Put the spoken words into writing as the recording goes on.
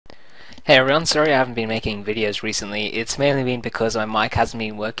Hey everyone, sorry I haven't been making videos recently. It's mainly been because my mic hasn't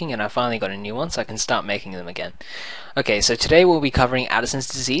been working and I finally got a new one so I can start making them again. Okay, so today we'll be covering Addison's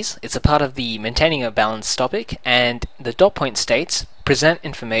disease. It's a part of the maintaining a balance topic, and the dot point states, present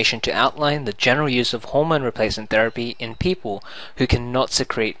information to outline the general use of hormone replacement therapy in people who cannot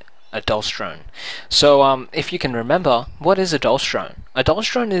secrete Adolsterone. So, if you can remember, what is Adolsterone?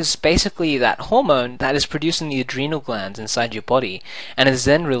 Adolsterone is basically that hormone that is produced in the adrenal glands inside your body, and is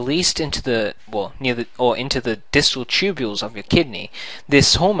then released into the into the distal tubules of your kidney.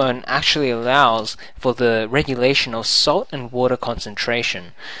 This hormone actually allows for the regulation of salt and water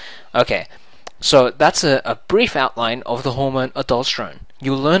concentration. Okay, so that's a brief outline of the hormone Adolsterone.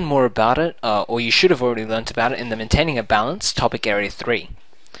 You'll learn more about it, or you should have already learnt about it in the Maintaining a Balance topic area 3.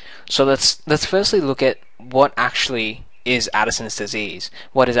 So let's firstly look at what actually is Addison's disease.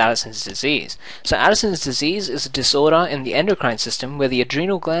 What is Addison's disease? So Addison's disease is a disorder in the endocrine system where the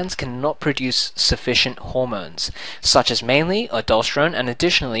adrenal glands cannot produce sufficient hormones, such as mainly aldosterone and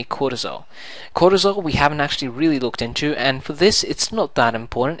additionally cortisol. Cortisol we haven't actually really looked into, and for this it's not that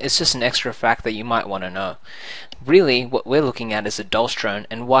important, it's just an extra fact that you might want to know. Really, what we're looking at is aldosterone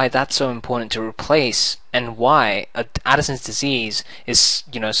and why that's so important to replace, and why Addison's disease is,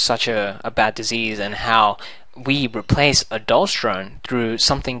 such a bad disease, and how we replace aldosterone through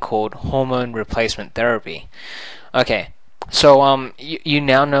something called hormone replacement therapy. Okay, so you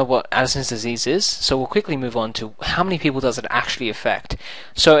now know what Addison's disease is, so we'll quickly move on to how many people does it actually affect.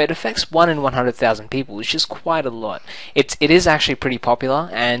 So it affects 1 in 100,000 people, which is quite a lot. It is actually pretty popular,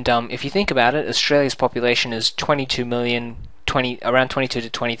 and if you think about it, Australia's population is 22 million, around 22 to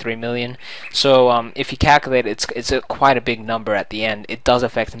 23 million. So if you calculate it, it's quite a big number at the end. It does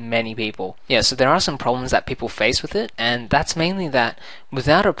affect many people. Yeah, so there are some problems that people face with it, and that's mainly that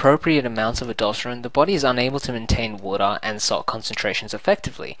without appropriate amounts of aldosterone, the body is unable to maintain water and salt concentrations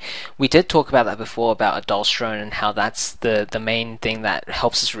effectively. We did talk about that before, about aldosterone and how that's the main thing that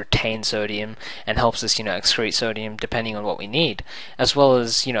helps us retain sodium and helps us, excrete sodium depending on what we need, as well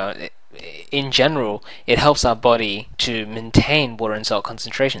as, in general, it helps our body to maintain water and salt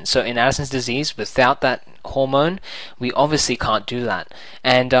concentration. So in Addison's disease, without that hormone, we obviously can't do that.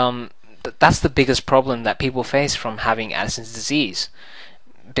 And that's the biggest problem that people face from having Addison's disease.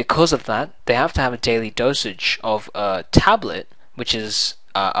 Because of that, they have to have a daily dosage of a tablet, which is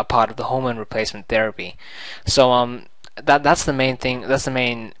a part of the hormone replacement therapy. So that's the main thing. That's the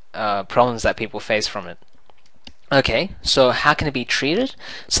main problems that people face from it. Okay, so how can it be treated?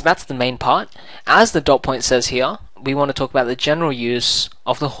 So that's the main part. As the dot point says here, we want to talk about the general use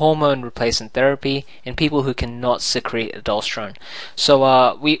of the hormone replacement therapy in people who cannot secrete aldosterone.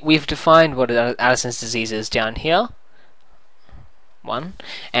 So we've defined what Addison's disease is down here. 1.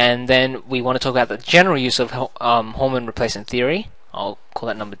 And then we want to talk about the general use of hormone replacement theory. I'll call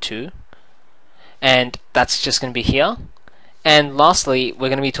that number 2. And that's just going to be here. And lastly, we're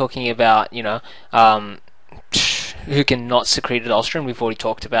going to be talking about, who cannot secrete aldosterone. We've already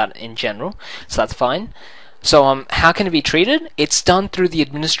talked about it in general, so that's fine. So how can it be treated? It's done through the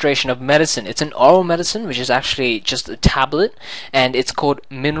administration of medicine. It's an oral medicine, which is actually just a tablet, and it's called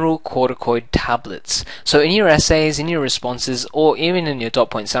mineral corticoid tablets. So in your essays, in your responses, or even in your dot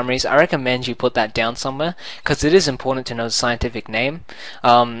point summaries, I recommend you put that down somewhere, because it is important to know the scientific name.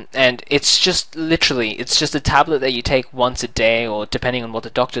 And it's just literally, it's just a tablet that you take once a day, or depending on what the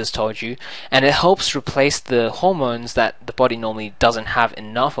doctor has told you, and it helps replace the hormones that the body normally doesn't have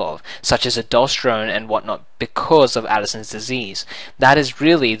enough of, such as aldosterone and whatnot, because of Addison's disease. That is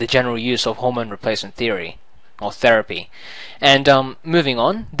really the general use of hormone replacement theory or therapy. And moving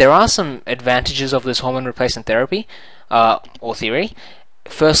on, there are some advantages of this hormone replacement therapy or theory.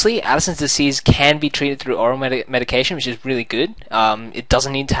 Firstly, Addison's disease can be treated through oral medication, which is really good. It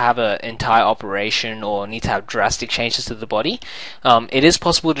doesn't need to have an entire operation or need to have drastic changes to the body. It is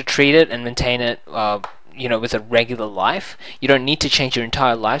possible to treat it and maintain it with a regular life. You don't need to change your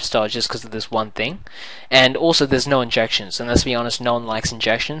entire lifestyle just because of this one thing. And also there's no injections, and let's be honest, no one likes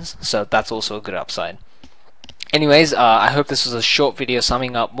injections, so that's also a good upside. Anyways, I hope this was a short video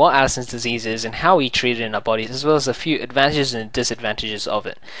summing up what Addison's disease is and how we treat it in our bodies, as well as a few advantages and disadvantages of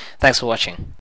it. Thanks for watching.